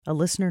A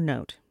listener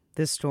note: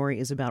 this story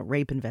is about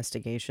rape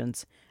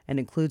investigations and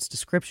includes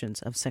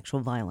descriptions of sexual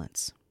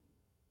violence.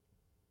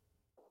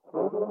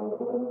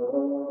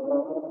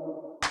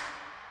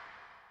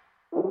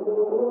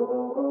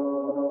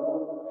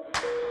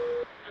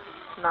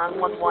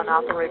 911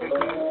 operator,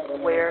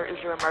 where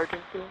is your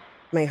emergency?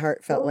 My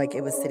heart felt like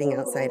it was sitting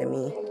outside of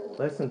me.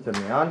 Listen to me.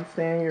 I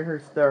understand you're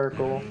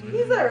hysterical.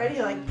 He's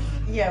already like,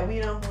 yeah, we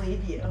don't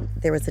believe you.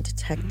 There was a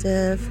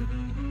detective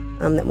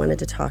that wanted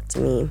to talk to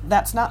me.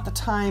 That's not the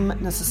time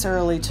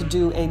necessarily to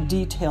do a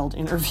detailed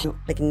interview.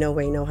 Like, no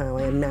way, no how.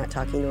 I am not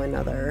talking to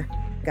another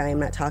guy. I'm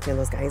not talking to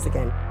those guys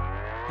again.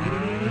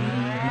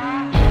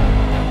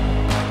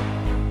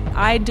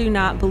 I do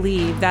not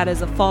believe that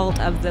is a fault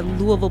of the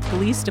Louisville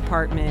Police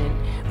Department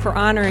for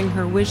honoring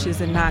her wishes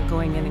and not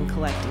going in and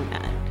collecting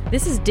that.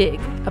 This is Dig,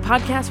 a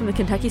podcast from the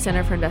Kentucky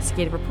Center for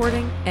Investigative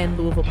Reporting and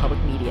Louisville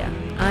Public Media.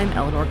 I'm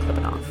Eleanor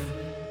Klibanoff.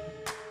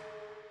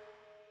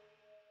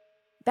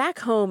 Back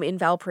home in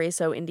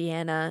Valparaiso,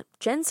 Indiana,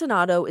 Jen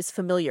Sonato is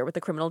familiar with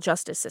the criminal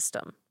justice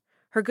system.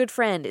 Her good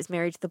friend is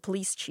married to the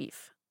police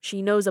chief.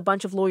 She knows a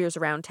bunch of lawyers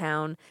around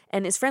town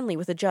and is friendly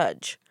with a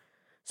judge.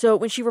 So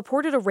when she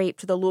reported a rape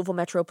to the Louisville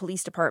Metro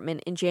Police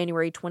Department in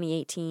January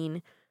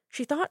 2018,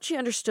 she thought she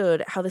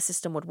understood how the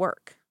system would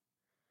work.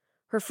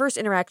 Her first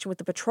interaction with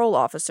the patrol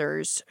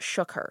officers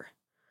shook her.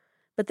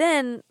 But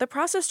then the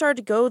process started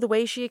to go the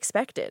way she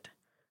expected.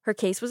 Her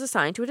case was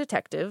assigned to a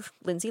detective,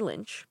 Lindsay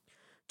Lynch.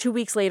 2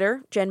 weeks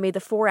later, Jen made the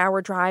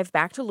 4-hour drive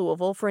back to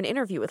Louisville for an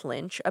interview with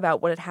Lynch about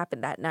what had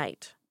happened that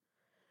night.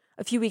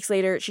 A few weeks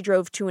later, she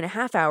drove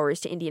 2.5 hours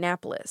to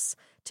Indianapolis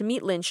to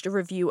meet Lynch to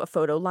review a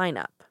photo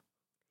lineup.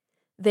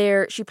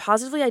 There, she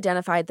positively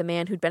identified the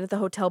man who'd been at the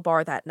hotel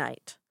bar that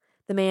night,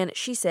 the man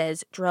she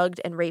says drugged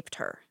and raped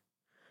her.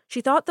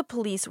 She thought the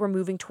police were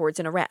moving towards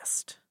an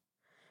arrest.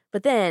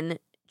 But then,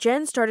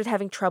 Jen started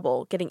having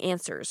trouble getting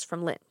answers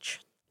from Lynch.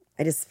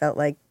 I just felt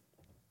like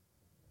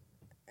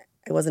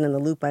I wasn't in the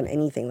loop on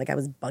anything, like I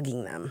was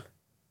bugging them.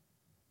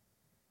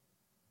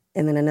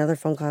 And then another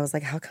phone call, I was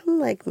like, how come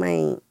like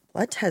my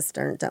blood tests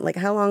aren't done? Like,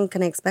 how long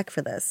can I expect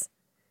for this?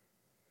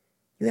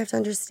 You have to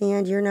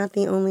understand, you're not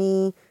the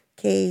only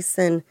case,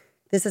 and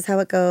this is how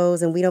it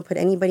goes, and we don't put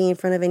anybody in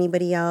front of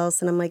anybody else.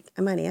 And I'm like,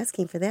 I'm not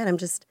asking for that. I'm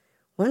just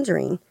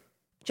wondering.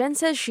 Jen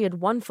says she had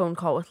one phone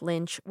call with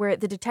Lynch where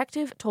the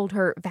detective told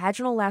her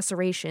vaginal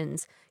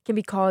lacerations can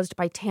be caused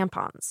by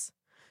tampons.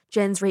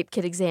 Jen's rape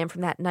kit exam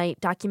from that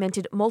night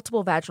documented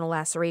multiple vaginal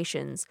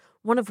lacerations,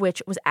 one of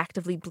which was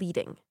actively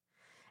bleeding.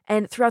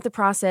 And throughout the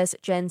process,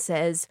 Jen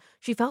says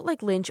she felt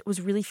like Lynch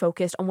was really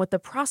focused on what the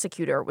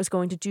prosecutor was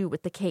going to do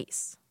with the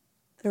case.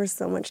 There was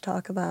so much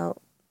talk about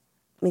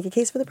make a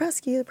case for the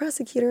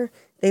prosecutor.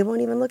 They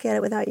won't even look at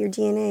it without your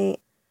DNA.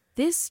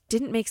 This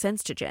didn't make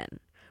sense to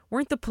Jen.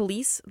 Weren't the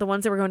police the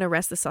ones that were going to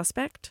arrest the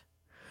suspect?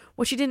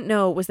 What she didn't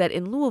know was that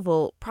in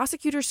Louisville,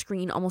 prosecutors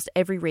screen almost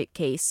every rape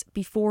case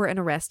before an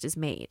arrest is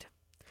made.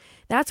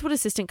 That's what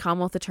Assistant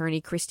Commonwealth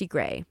Attorney Christy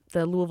Gray,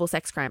 the Louisville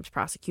sex crimes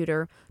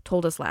prosecutor,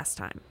 told us last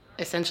time.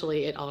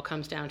 Essentially, it all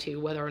comes down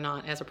to whether or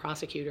not, as a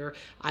prosecutor,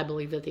 I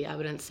believe that the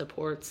evidence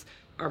supports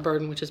our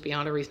burden, which is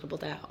beyond a reasonable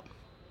doubt.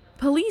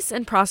 Police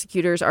and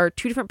prosecutors are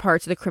two different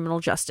parts of the criminal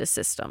justice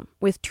system,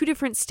 with two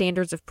different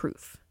standards of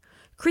proof.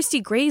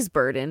 Christy Gray's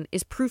burden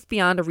is proof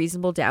beyond a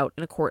reasonable doubt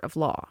in a court of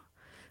law.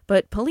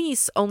 But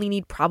police only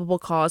need probable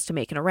cause to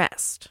make an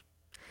arrest.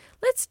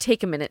 Let's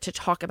take a minute to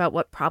talk about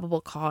what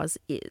probable cause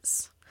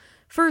is.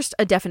 First,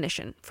 a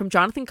definition from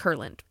Jonathan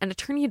Kurland, an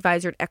attorney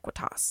advisor at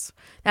Equitas.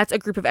 That's a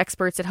group of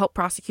experts that help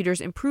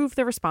prosecutors improve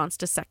their response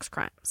to sex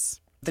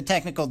crimes. The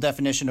technical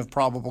definition of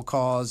probable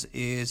cause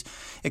is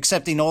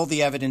accepting all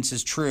the evidence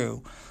is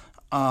true.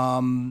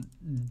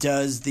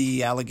 Does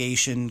the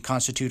allegation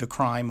constitute a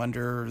crime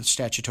under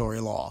statutory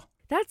law?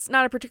 That's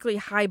not a particularly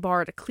high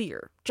bar to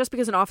clear. Just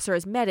because an officer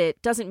has met it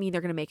doesn't mean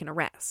they're going to make an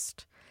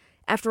arrest.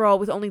 After all,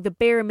 with only the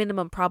bare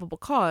minimum probable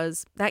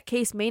cause, that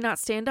case may not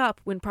stand up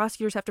when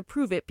prosecutors have to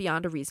prove it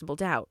beyond a reasonable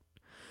doubt.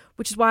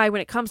 Which is why when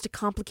it comes to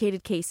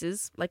complicated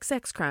cases, like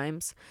sex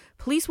crimes,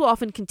 police will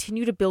often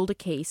continue to build a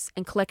case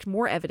and collect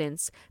more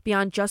evidence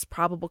beyond just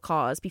probable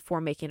cause before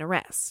making an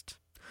arrest.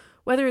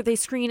 Whether they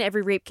screen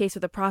every rape case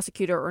with a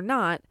prosecutor or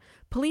not,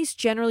 police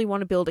generally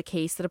want to build a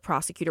case that a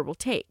prosecutor will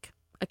take,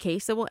 a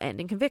case that will end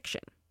in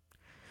conviction.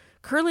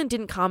 Kurland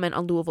didn't comment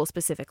on Louisville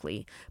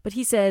specifically, but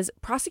he says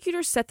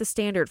prosecutors set the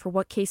standard for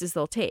what cases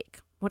they'll take,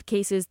 what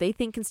cases they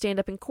think can stand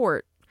up in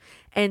court,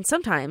 and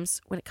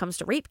sometimes, when it comes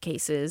to rape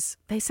cases,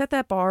 they set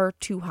that bar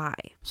too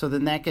high. So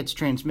then that gets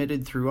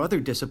transmitted through other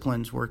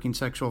disciplines working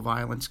sexual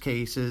violence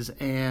cases,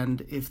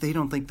 and if they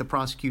don't think the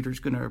prosecutor's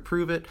going to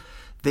approve it,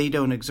 they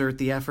don't exert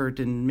the effort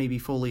in maybe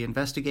fully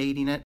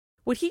investigating it.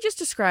 What he just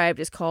described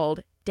is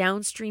called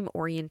downstream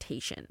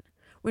orientation.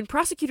 When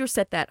prosecutors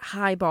set that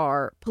high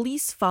bar,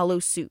 police follow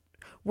suit,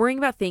 worrying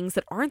about things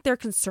that aren't their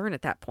concern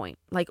at that point,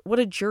 like what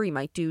a jury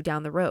might do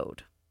down the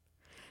road.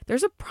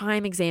 There's a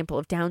prime example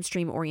of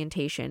downstream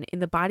orientation in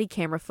the body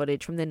camera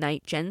footage from the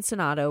night Jen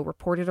Sonato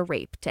reported a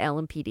rape to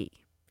LMPD.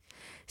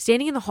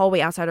 Standing in the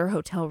hallway outside her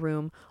hotel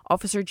room,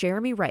 Officer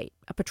Jeremy Wright,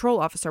 a patrol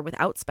officer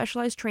without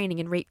specialized training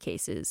in rape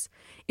cases,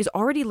 is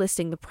already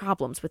listing the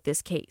problems with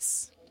this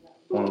case.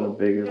 One of the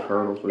biggest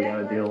hurdles we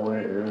gotta deal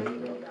with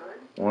is,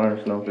 one,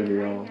 there's no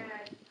video.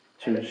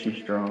 Two,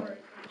 she's drunk.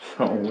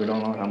 So we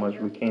don't know how much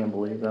we can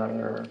believe out of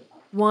her.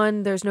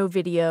 1, there's no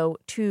video.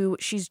 2,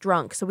 she's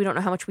drunk, so we don't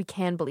know how much we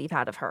can believe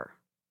out of her.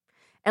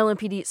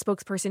 LMPD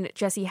spokesperson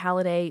Jesse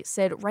Halliday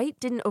said Wright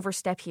didn't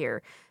overstep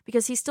here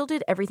because he still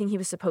did everything he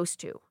was supposed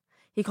to.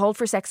 He called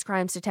for sex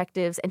crimes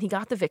detectives and he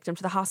got the victim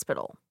to the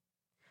hospital.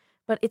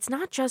 But it's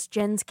not just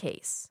Jen's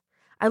case.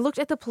 I looked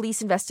at the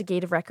police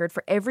investigative record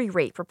for every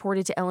rape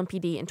reported to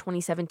LMPD in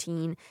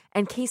 2017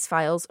 and case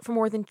files for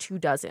more than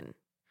 24.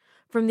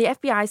 From the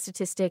FBI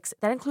statistics,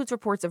 that includes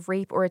reports of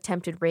rape or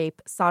attempted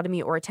rape, sodomy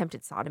or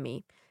attempted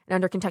sodomy, and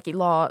under Kentucky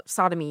law,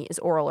 sodomy is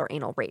oral or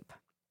anal rape.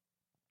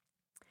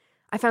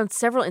 I found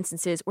several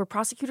instances where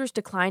prosecutors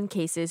declined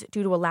cases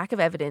due to a lack of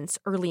evidence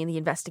early in the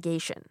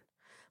investigation,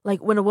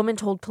 like when a woman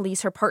told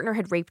police her partner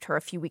had raped her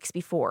a few weeks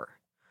before.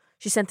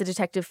 She sent the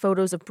detective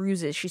photos of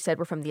bruises she said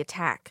were from the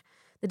attack.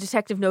 The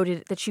detective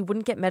noted that she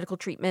wouldn't get medical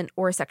treatment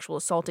or a sexual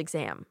assault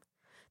exam.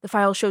 The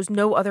file shows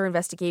no other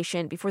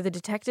investigation before the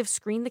detective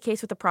screened the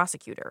case with the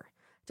prosecutor,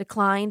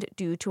 declined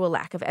due to a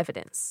lack of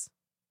evidence.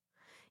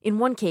 In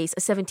one case,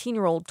 a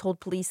 17-year-old told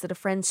police that a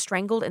friend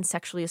strangled and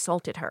sexually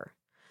assaulted her.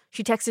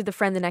 She texted the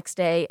friend the next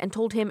day and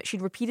told him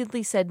she'd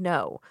repeatedly said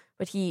no,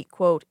 but he,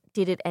 quote,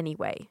 did it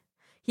anyway.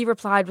 He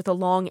replied with a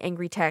long,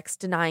 angry text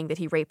denying that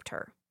he raped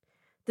her.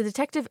 The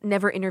detective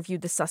never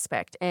interviewed the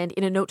suspect and,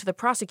 in a note to the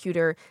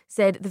prosecutor,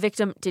 said the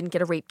victim didn't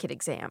get a rape kit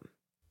exam.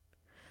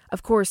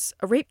 Of course,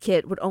 a rape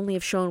kit would only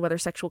have shown whether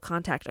sexual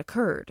contact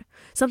occurred,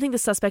 something the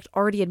suspect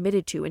already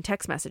admitted to in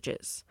text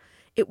messages.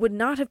 It would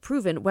not have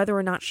proven whether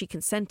or not she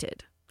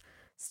consented.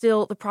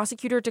 Still, the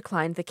prosecutor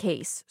declined the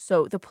case,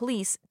 so the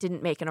police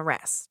didn't make an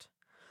arrest.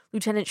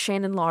 Lieutenant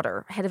Shannon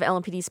Lauder, head of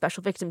LMPD's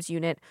Special Victims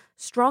Unit,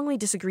 strongly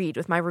disagreed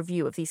with my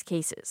review of these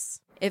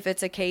cases. If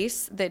it's a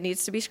case that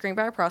needs to be screened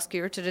by a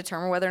prosecutor to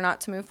determine whether or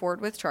not to move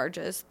forward with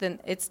charges, then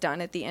it's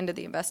done at the end of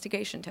the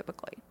investigation,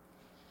 typically.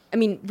 I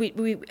mean,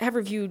 we have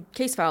reviewed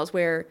case files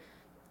where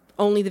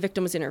only the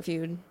victim was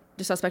interviewed,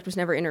 the suspect was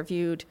never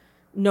interviewed,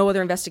 no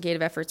other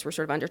investigative efforts were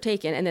sort of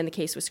undertaken, and then the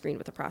case was screened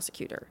with a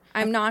prosecutor.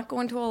 I'm not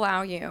going to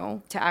allow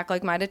you to act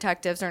like my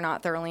detectives are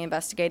not thoroughly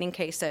investigating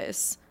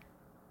cases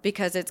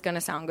because it's going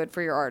to sound good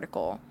for your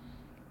article.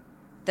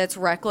 That's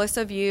reckless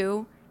of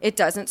you. It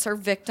doesn't serve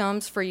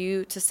victims for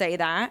you to say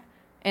that,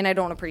 and I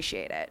don't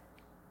appreciate it.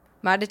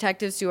 My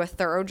detectives do a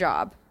thorough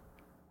job.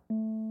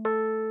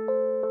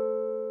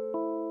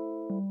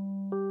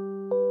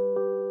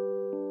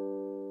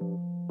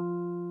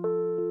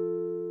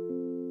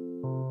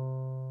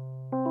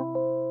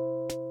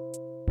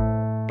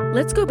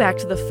 Let's go back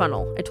to the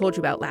funnel I told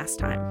you about last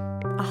time.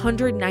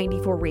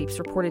 194 rapes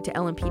reported to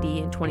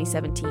LMPD in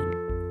 2017.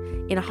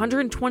 In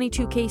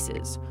 122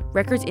 cases,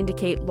 records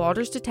indicate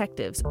Lauder's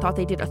detectives thought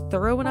they did a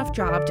thorough enough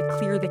job to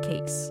clear the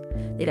case.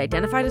 They'd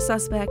identified a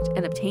suspect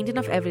and obtained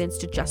enough evidence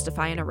to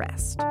justify an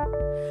arrest.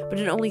 But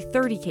in only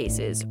 30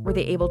 cases were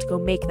they able to go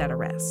make that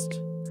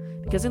arrest.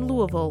 Because in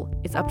Louisville,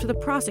 it's up to the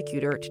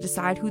prosecutor to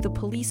decide who the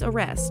police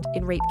arrest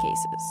in rape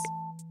cases.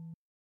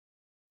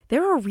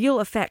 There are real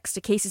effects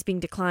to cases being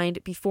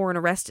declined before an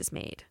arrest is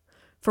made.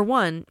 For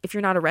one, if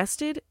you're not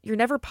arrested, you're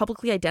never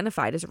publicly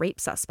identified as a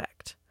rape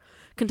suspect.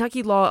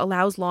 Kentucky law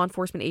allows law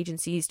enforcement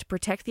agencies to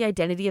protect the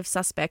identity of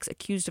suspects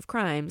accused of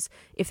crimes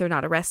if they're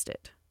not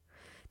arrested.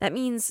 That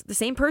means the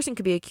same person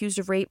could be accused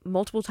of rape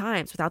multiple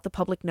times without the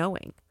public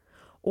knowing.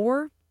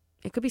 Or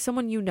it could be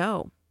someone you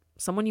know,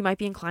 someone you might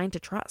be inclined to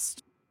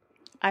trust.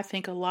 I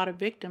think a lot of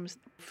victims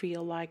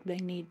feel like they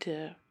need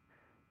to,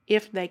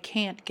 if they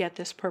can't get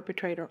this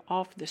perpetrator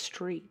off the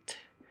street,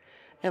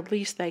 at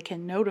least they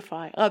can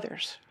notify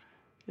others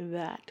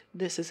that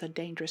this is a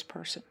dangerous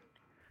person.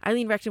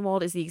 Eileen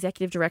Rechtenwald is the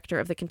executive director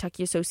of the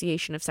Kentucky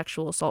Association of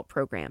Sexual Assault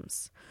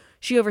Programs.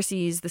 She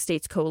oversees the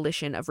state's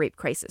coalition of rape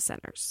crisis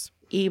centers.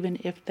 Even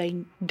if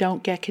they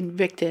don't get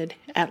convicted,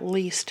 at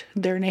least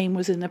their name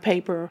was in the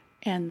paper,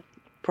 and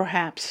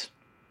perhaps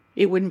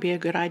it wouldn't be a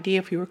good idea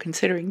if you were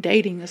considering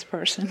dating this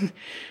person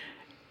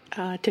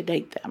to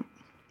date them.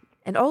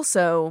 And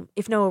also,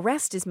 if no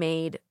arrest is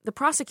made, the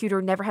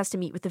prosecutor never has to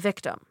meet with the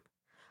victim.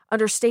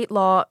 Under state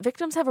law,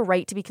 victims have a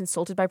right to be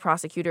consulted by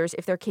prosecutors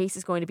if their case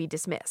is going to be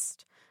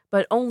dismissed,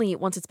 but only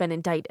once it's been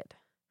indicted.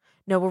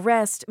 No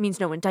arrest means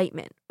no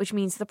indictment, which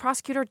means the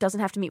prosecutor doesn't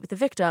have to meet with the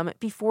victim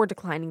before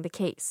declining the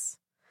case.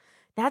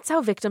 That's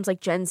how victims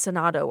like Jen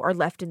Sonato are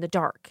left in the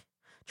dark,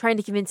 trying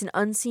to convince an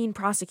unseen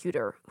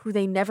prosecutor who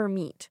they never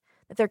meet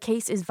that their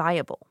case is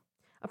viable.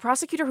 A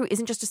prosecutor who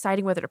isn't just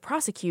deciding whether to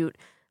prosecute,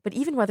 but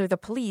even whether the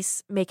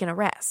police make an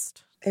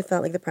arrest. I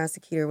felt like the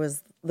prosecutor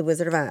was the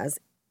Wizard of Oz.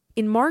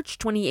 In March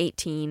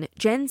 2018,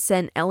 Jen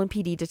sent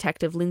LMPD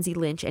detective Lindsay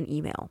Lynch an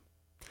email.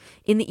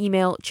 In the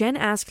email, Jen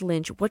asked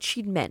Lynch what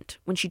she'd meant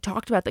when she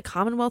talked about the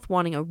Commonwealth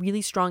wanting a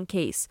really strong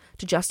case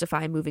to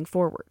justify moving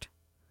forward.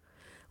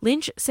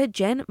 Lynch said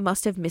Jen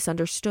must have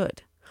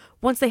misunderstood.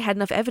 Once they had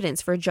enough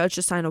evidence for a judge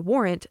to sign a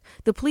warrant,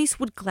 the police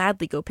would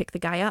gladly go pick the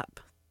guy up.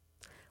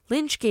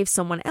 Lynch gave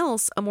someone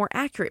else a more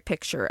accurate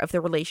picture of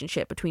the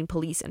relationship between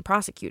police and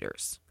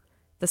prosecutors.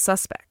 The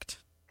suspect.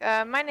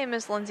 My name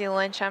is Lindsay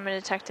Lynch. I'm a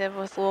detective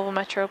with Louisville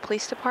Metro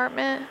Police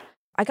Department.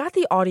 I got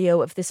the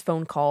audio of this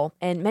phone call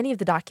and many of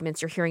the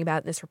documents you're hearing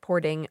about in this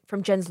reporting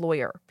from Jen's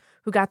lawyer,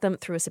 who got them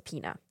through a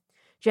subpoena.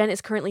 Jen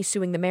is currently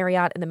suing the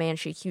Marriott and the man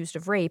she accused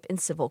of rape in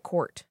civil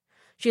court.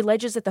 She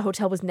alleges that the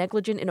hotel was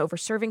negligent in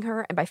overserving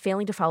her and by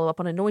failing to follow up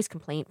on a noise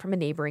complaint from a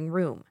neighboring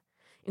room.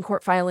 In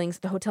court filings,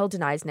 the hotel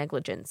denies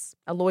negligence.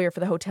 A lawyer for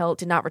the hotel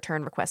did not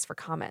return requests for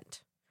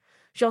comment.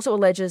 She also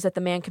alleges that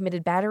the man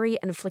committed battery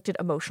and inflicted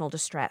emotional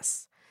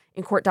distress.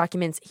 In court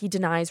documents, he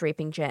denies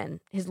raping Jen.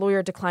 His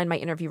lawyer declined my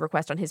interview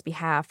request on his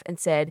behalf and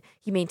said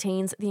he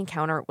maintains the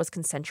encounter was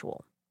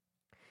consensual.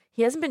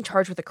 He hasn't been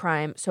charged with a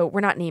crime, so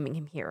we're not naming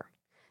him here.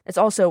 That's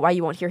also why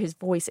you won't hear his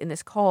voice in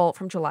this call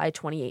from July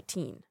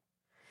 2018.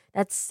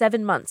 That's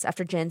 7 months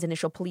after Jen's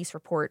initial police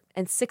report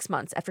and 6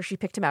 months after she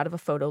picked him out of a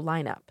photo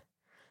lineup.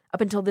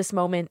 Up until this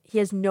moment, he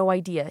has no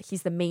idea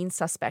he's the main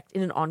suspect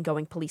in an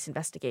ongoing police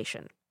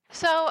investigation.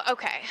 So,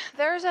 okay,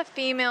 there's a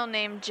female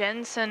named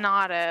Jen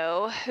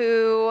Sonato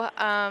who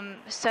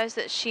says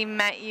that she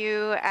met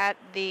you at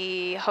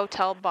the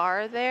hotel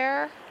bar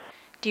there.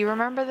 Do you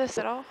remember this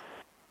at all?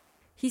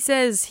 He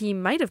says he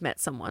might have met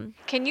someone.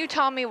 Can you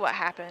tell me what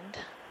happened?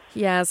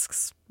 He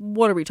asks,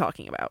 what are we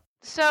talking about?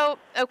 So,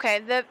 okay,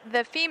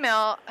 the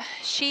female,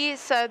 she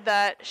said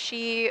that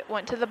she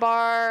went to the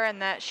bar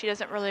and that she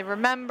doesn't really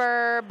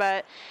remember,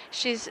 but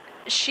she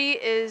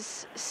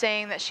is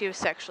saying that she was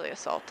sexually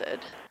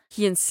assaulted.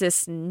 He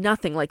insists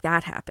nothing like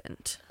that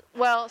happened.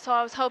 Well, so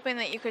I was hoping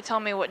that you could tell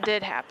me what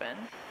did happen.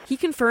 He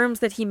confirms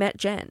that he met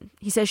Jen.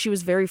 He says she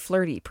was very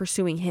flirty,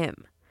 pursuing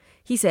him.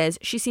 He says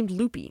she seemed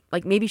loopy,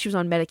 like maybe she was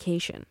on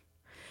medication.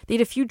 They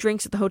had a few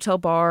drinks at the hotel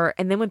bar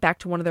and then went back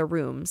to one of their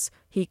rooms,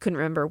 he couldn't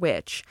remember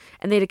which,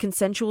 and they had a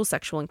consensual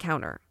sexual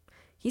encounter.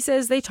 He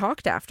says they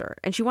talked after,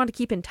 and she wanted to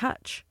keep in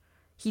touch.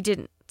 He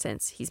didn't,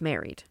 since he's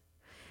married.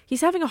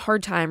 He's having a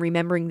hard time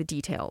remembering the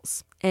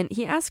details, and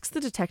he asks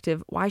the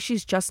detective why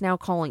she's just now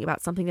calling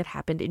about something that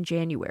happened in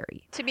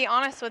January. To be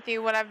honest with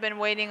you, what I've been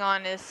waiting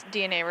on is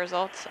DNA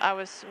results. I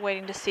was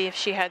waiting to see if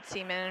she had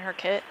semen in her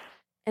kit.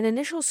 An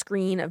initial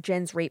screen of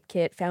Jen's rape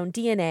kit found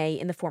DNA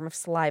in the form of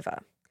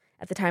saliva.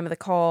 At the time of the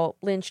call,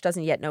 Lynch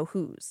doesn't yet know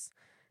whose.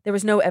 There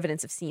was no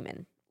evidence of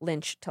semen.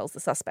 Lynch tells the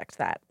suspect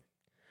that.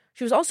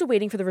 She was also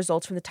waiting for the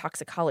results from the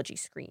toxicology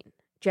screen.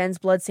 Jen's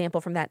blood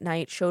sample from that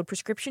night showed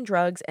prescription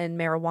drugs and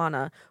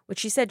marijuana, which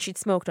she said she'd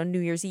smoked on New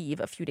Year's Eve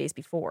a few days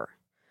before.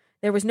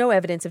 There was no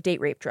evidence of date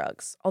rape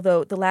drugs,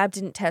 although the lab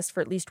didn't test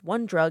for at least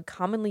one drug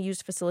commonly used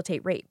to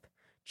facilitate rape,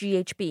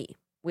 GHB,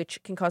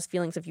 which can cause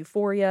feelings of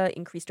euphoria,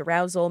 increased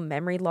arousal,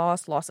 memory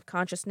loss, loss of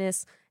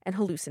consciousness, and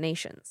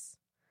hallucinations.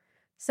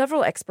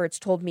 Several experts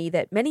told me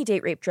that many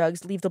date rape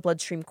drugs leave the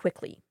bloodstream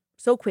quickly,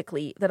 so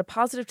quickly that a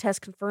positive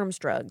test confirms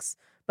drugs,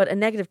 but a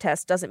negative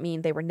test doesn't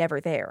mean they were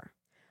never there.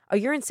 A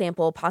urine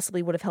sample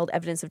possibly would have held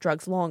evidence of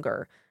drugs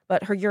longer,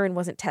 but her urine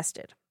wasn't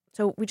tested,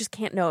 so we just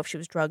can't know if she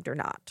was drugged or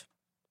not.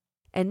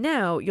 And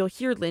now you'll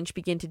hear Lynch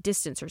begin to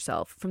distance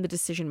herself from the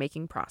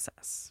decision-making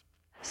process.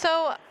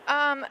 So,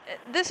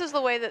 this is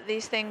the way that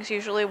these things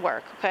usually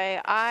work, okay?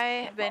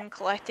 I've been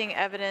collecting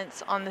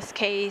evidence on this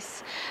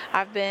case.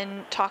 I've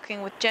been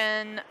talking with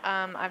Jen.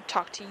 I've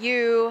talked to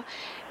you.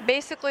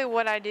 Basically,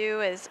 what I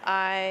do is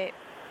I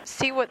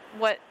see what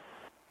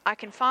I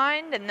can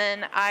find, and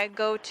then I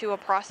go to a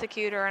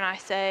prosecutor and I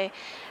say,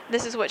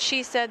 this is what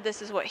she said,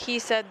 this is what he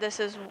said, this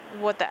is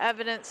what the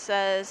evidence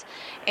says,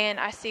 and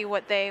I see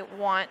what they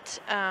want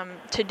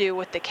to do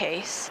with the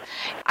case.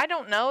 I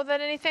don't know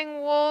that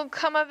anything will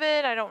come of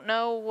it. I don't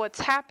know what's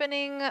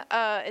happening.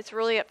 It's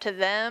really up to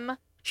them.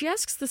 She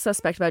asks the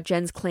suspect about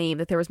Jen's claim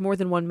that there was more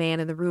than one man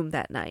in the room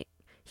that night.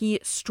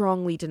 He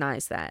strongly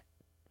denies that.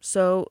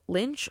 So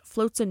Lynch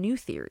floats a new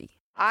theory.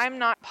 I'm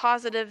not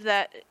positive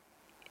that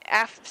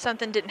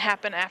something didn't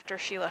happen after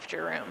she left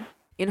your room.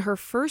 In her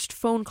first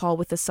phone call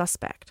with the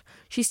suspect,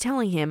 she's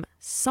telling him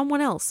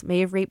someone else may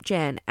have raped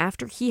Jen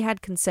after he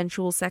had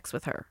consensual sex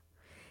with her.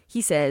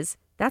 He says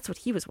that's what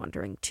he was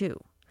wondering too.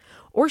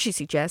 Or she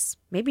suggests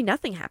maybe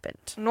nothing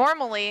happened.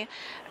 Normally,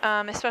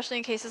 especially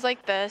in cases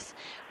like this,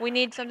 we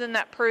need something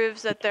that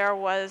proves that there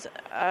was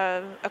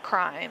a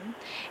crime.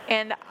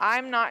 And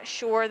I'm not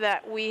sure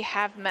that we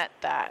have met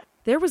that.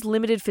 There was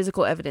limited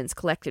physical evidence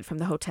collected from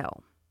the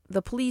hotel.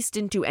 The police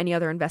didn't do any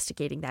other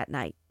investigating that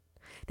night.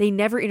 They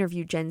never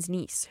interviewed Jen's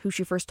niece, who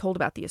she first told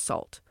about the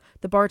assault,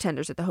 the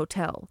bartenders at the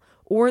hotel,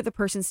 or the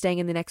person staying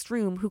in the next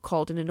room who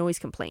called in a noise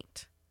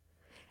complaint.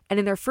 And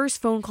in their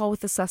first phone call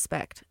with the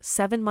suspect,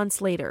 7 months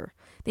later,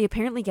 they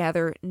apparently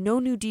gather no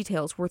new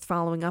details worth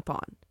following up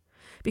on.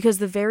 Because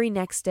the very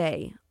next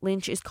day,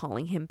 Lynch is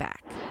calling him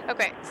back.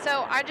 Okay,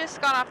 so I just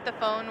got off the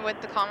phone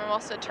with the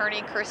Commonwealth's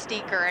attorney,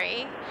 Christy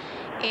Gray,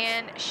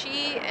 and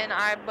she and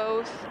I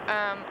both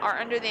are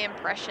under the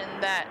impression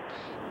that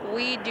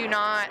we do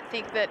not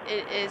think that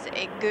it is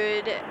a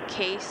good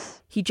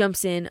case. He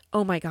jumps in,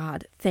 "Oh my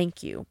God,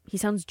 thank you." He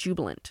sounds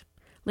jubilant.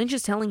 Lynch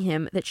is telling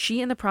him that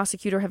she and the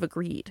prosecutor have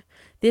agreed.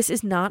 This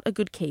is not a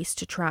good case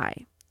to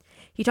try.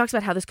 He talks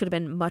about how this could have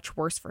been much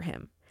worse for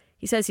him.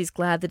 He says he's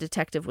glad the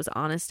detective was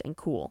honest and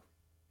cool.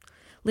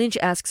 Lynch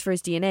asks for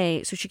his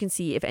DNA so she can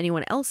see if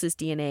anyone else's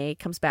DNA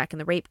comes back in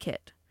the rape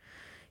kit.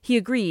 He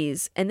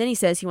agrees, and then he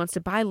says he wants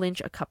to buy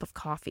Lynch a cup of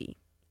coffee.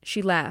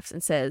 She laughs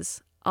and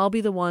says, "I'll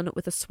be the one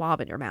with a swab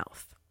in your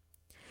mouth."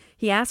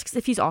 He asks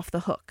if he's off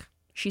the hook.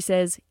 She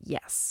says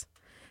yes.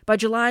 By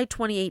July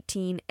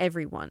 2018,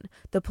 everyone,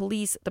 the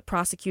police, the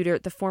prosecutor,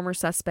 the former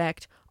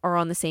suspect, are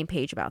on the same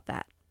page about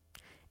that.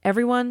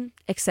 Everyone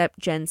except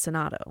Jen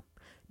Sonato.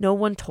 No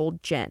one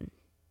told Jen.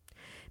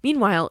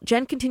 Meanwhile,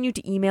 Jen continued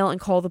to email and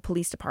call the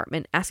police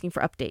department asking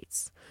for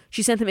updates.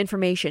 She sent them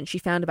information she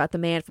found about the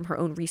man from her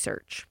own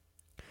research.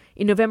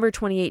 In November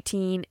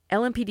 2018,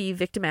 LMPD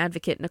victim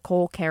advocate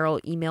Nicole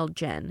Carroll emailed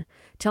Jen,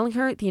 telling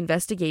her the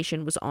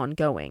investigation was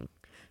ongoing.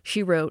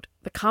 She wrote,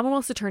 "The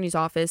Commonwealth's Attorney's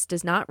Office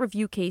does not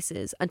review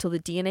cases until the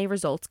DNA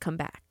results come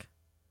back."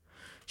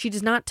 She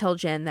does not tell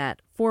Jen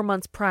that, 4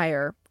 months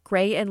prior,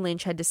 Gray and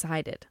Lynch had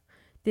decided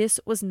this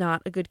was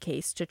not a good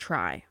case to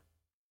try.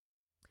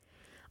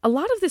 A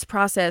lot of this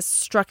process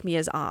struck me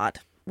as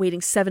odd,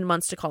 waiting 7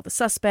 months to call the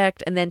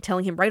suspect and then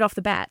telling him right off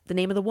the bat the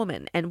name of the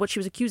woman and what she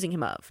was accusing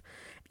him of,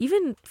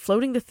 even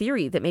floating the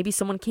theory that maybe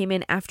someone came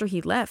in after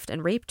he left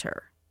and raped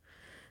her.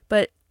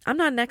 But I'm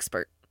not an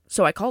expert,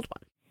 so I called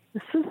one.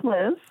 This is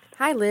Liz.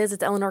 Hi, Liz.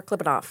 It's Eleanor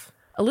Klibanoff.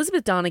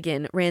 Elizabeth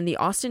Donegan ran the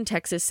Austin,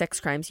 Texas Sex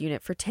Crimes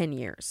Unit for 10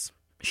 years.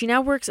 She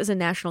now works as a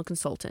national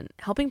consultant,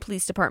 helping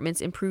police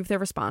departments improve their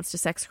response to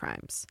sex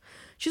crimes.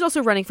 She's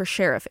also running for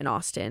sheriff in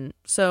Austin,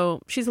 so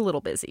she's a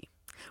little busy.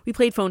 We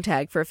played phone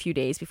tag for a few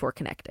days before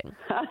connecting.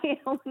 Hi,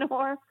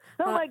 Eleanor.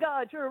 Oh my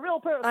God, you're a real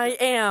person. I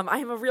am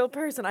a real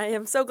person. I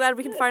am so glad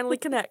we can finally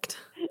connect.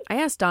 I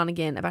asked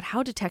Donegan about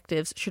how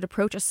detectives should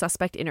approach a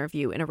suspect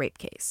interview in a rape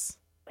case.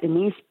 In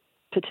these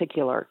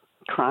particular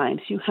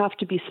crimes, you have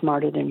to be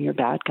smarter than your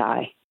bad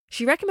guy.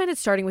 She recommended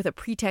starting with a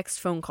pretext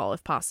phone call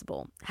if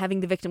possible,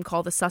 having the victim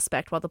call the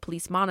suspect while the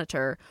police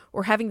monitor,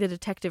 or having the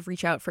detective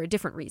reach out for a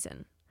different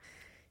reason.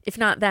 If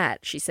not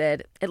that, she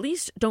said, at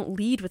least don't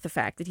lead with the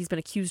fact that he's been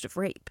accused of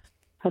rape.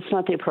 That's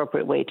not the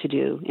appropriate way to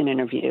do an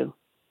interview.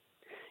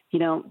 You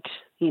don't,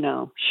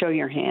 show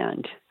your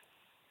hand.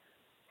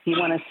 You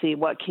want to see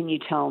what can you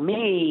tell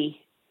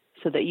me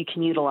so that you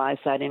can utilize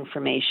that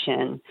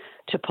information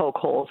to poke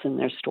holes in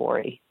their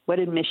story. What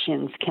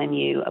admissions can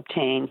you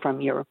obtain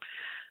from your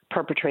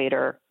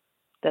perpetrator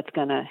that's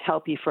going to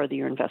help you further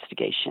your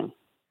investigation?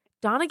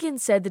 Donegan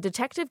said the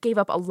detective gave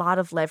up a lot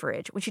of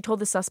leverage when she told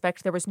the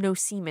suspect there was no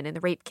semen in the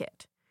rape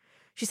kit.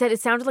 She said it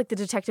sounded like the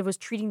detective was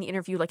treating the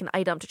interview like an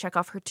item to check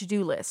off her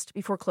to-do list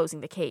before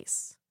closing the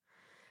case.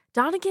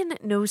 Donegan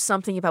knows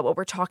something about what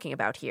we're talking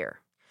about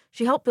here.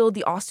 She helped build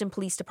the Austin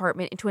Police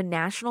Department into a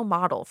national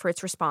model for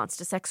its response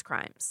to sex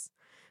crimes.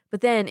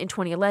 But then, in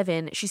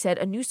 2011, she said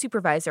a new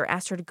supervisor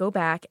asked her to go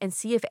back and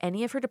see if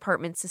any of her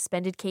department's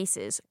suspended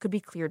cases could be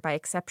cleared by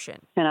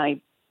exception. And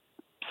I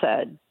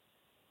said,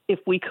 if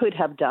we could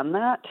have done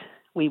that,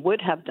 we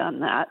would have done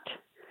that.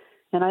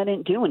 And I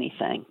didn't do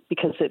anything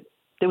because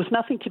there was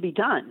nothing to be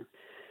done,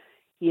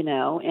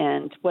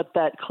 and what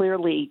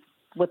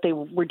they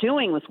were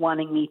doing was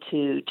wanting me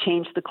to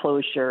change the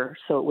closure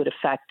so it would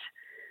affect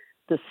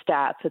the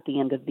stats at the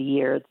end of the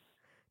year.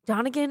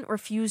 Donegan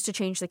refused to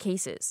change the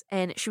cases,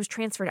 and she was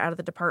transferred out of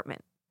the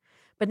department.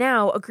 But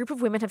now, a group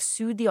of women have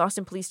sued the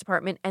Austin Police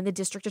Department and the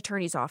district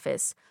attorney's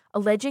office,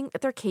 alleging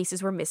that their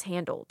cases were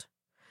mishandled.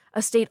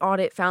 A state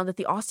audit found that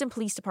the Austin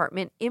Police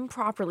Department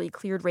improperly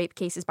cleared rape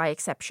cases by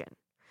exception.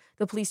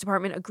 The police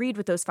department agreed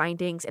with those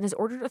findings and has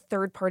ordered a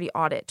third-party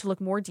audit to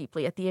look more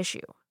deeply at the issue.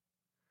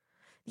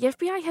 The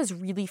FBI has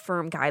really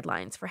firm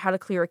guidelines for how to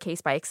clear a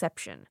case by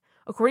exception,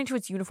 according to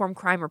its Uniform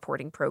Crime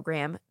Reporting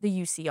Program, the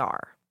UCR.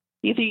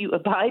 Either you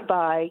abide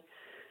by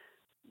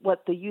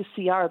what the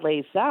UCR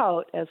lays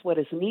out as what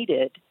is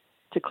needed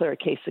to clear a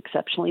case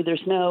exceptionally.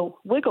 There's no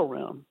wiggle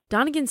room.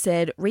 Donegan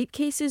said rape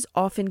cases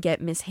often get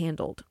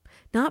mishandled,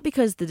 not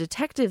because the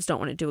detectives don't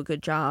want to do a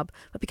good job,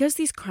 but because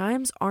these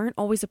crimes aren't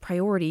always a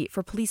priority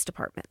for police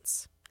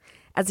departments.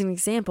 As an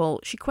example,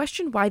 she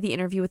questioned why the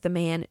interview with the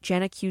man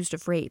Jen accused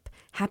of rape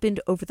happened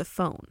over the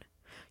phone.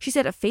 She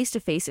said a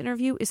face-to-face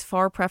interview is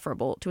far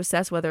preferable to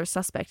assess whether a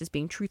suspect is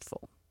being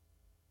truthful.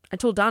 I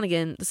told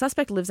Donegan the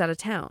suspect lives out of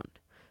town.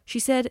 She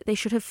said they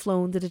should have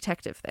flown the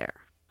detective there.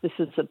 This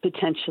is a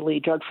potentially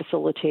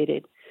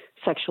drug-facilitated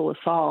sexual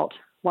assault.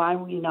 Why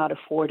were you not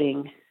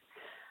affording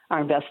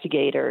our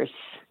investigators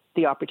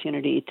the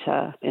opportunity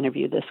to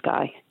interview this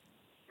guy?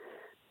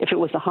 If it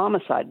was a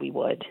homicide, we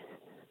would.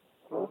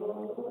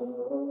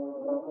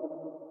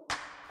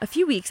 A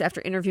few weeks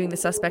after interviewing the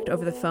suspect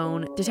over the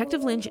phone,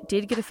 Detective Lynch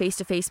did get a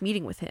face-to-face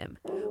meeting with him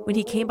when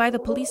he came by the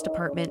police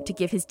department to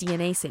give his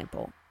DNA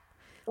sample.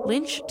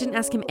 Lynch didn't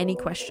ask him any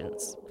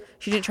questions.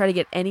 She didn't try to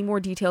get any more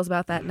details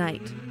about that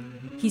night.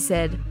 He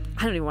said,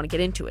 I don't even want to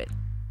get into it.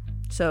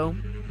 So,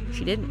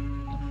 she didn't.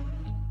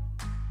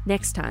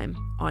 Next time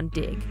on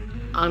Dig.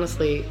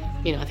 Honestly,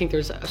 I think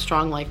there's a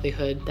strong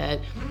likelihood that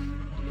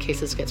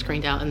cases get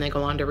screened out and they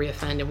go on to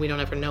reoffend, and we don't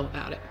ever know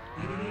about it.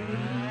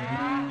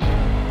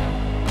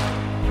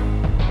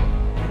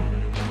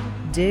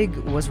 Dig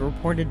was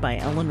reported by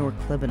Eleanor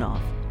Klibanoff,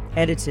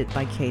 edited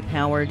by Kate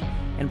Howard,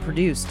 and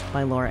produced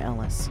by Laura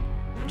Ellis.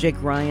 Jake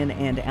Ryan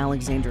and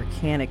Alexander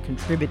Kanik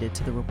contributed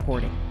to the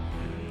reporting.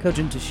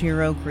 Kojin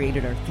Toshiro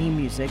created our theme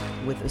music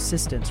with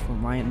assistance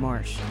from Ryan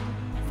Marsh.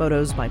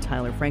 Photos by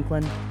Tyler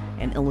Franklin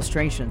and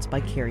illustrations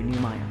by Carrie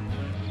Newmeyer.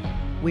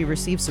 We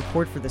received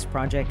support for this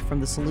project from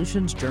the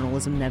Solutions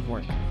Journalism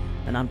Network,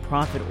 a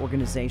nonprofit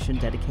organization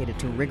dedicated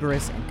to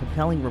rigorous and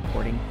compelling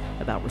reporting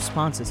about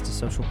responses to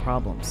social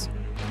problems.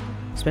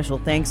 Special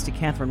thanks to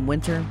Catherine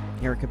Winter,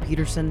 Erica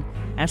Peterson,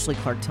 Ashley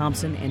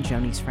Clark-Thompson, and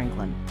Jonice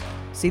Franklin.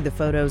 See the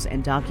photos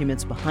and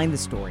documents behind the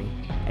story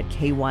at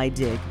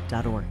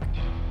kydig.org.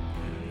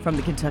 From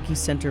the Kentucky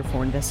Center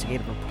for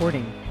Investigative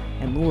Reporting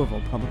and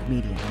Louisville Public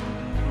Media.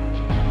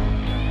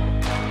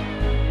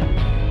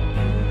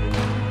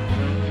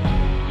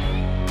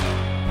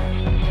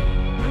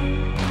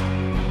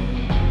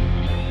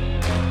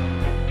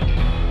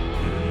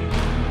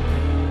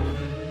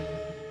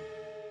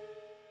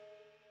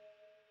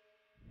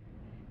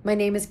 My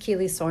name is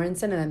Keely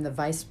Sorensen, and I'm the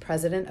Vice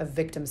President of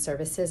Victim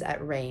Services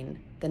at RAIN,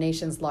 the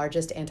nation's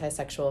largest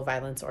anti-sexual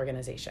violence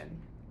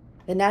organization.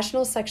 The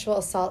National Sexual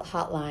Assault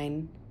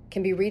Hotline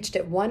can be reached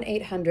at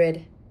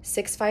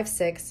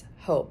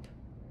 1-800-656-HOPE.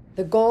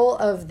 The goal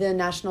of the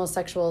National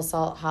Sexual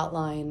Assault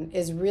Hotline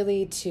is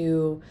really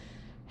to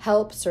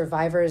help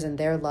survivors and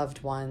their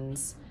loved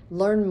ones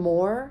learn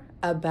more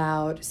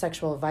about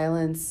sexual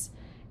violence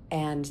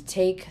and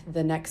take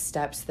the next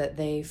steps that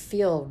they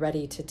feel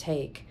ready to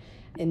take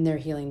in their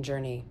healing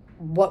journey.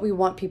 What we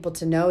want people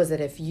to know is that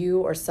if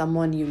you or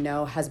someone you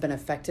know has been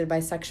affected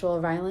by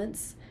sexual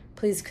violence,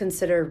 please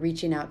consider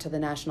reaching out to the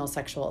National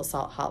Sexual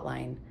Assault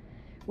Hotline.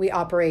 We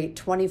operate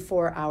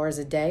 24 hours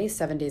a day,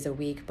 7 days a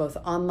week, both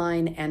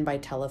online and by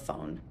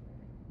telephone.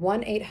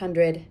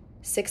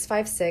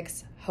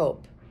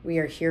 1-800-656-HOPE. We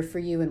are here for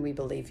you and we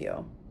believe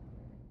you.